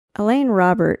Elaine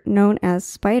Robert, known as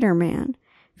Spiderman,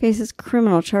 faces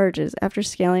criminal charges after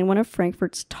scaling one of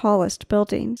Frankfurt's tallest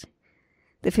buildings.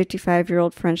 The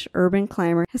 55-year-old French urban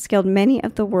climber has scaled many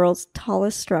of the world's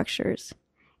tallest structures,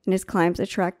 and his climbs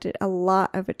attracted a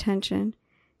lot of attention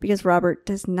because Robert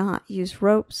does not use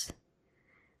ropes.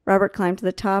 Robert climbed to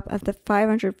the top of the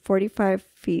 545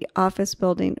 feet office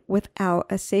building without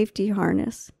a safety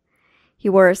harness. He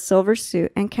wore a silver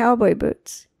suit and cowboy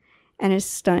boots, and his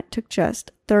stunt took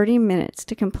just 30 minutes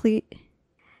to complete.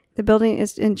 The building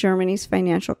is in Germany's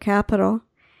financial capital,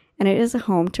 and it is a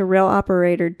home to rail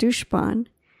operator Duschbahn,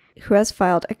 who has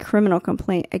filed a criminal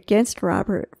complaint against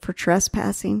Robert for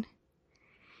trespassing.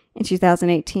 In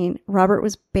 2018, Robert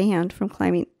was banned from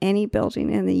climbing any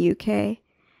building in the UK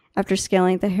after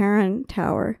scaling the Heron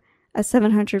Tower, a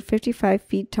 755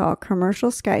 feet tall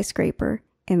commercial skyscraper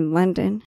in London.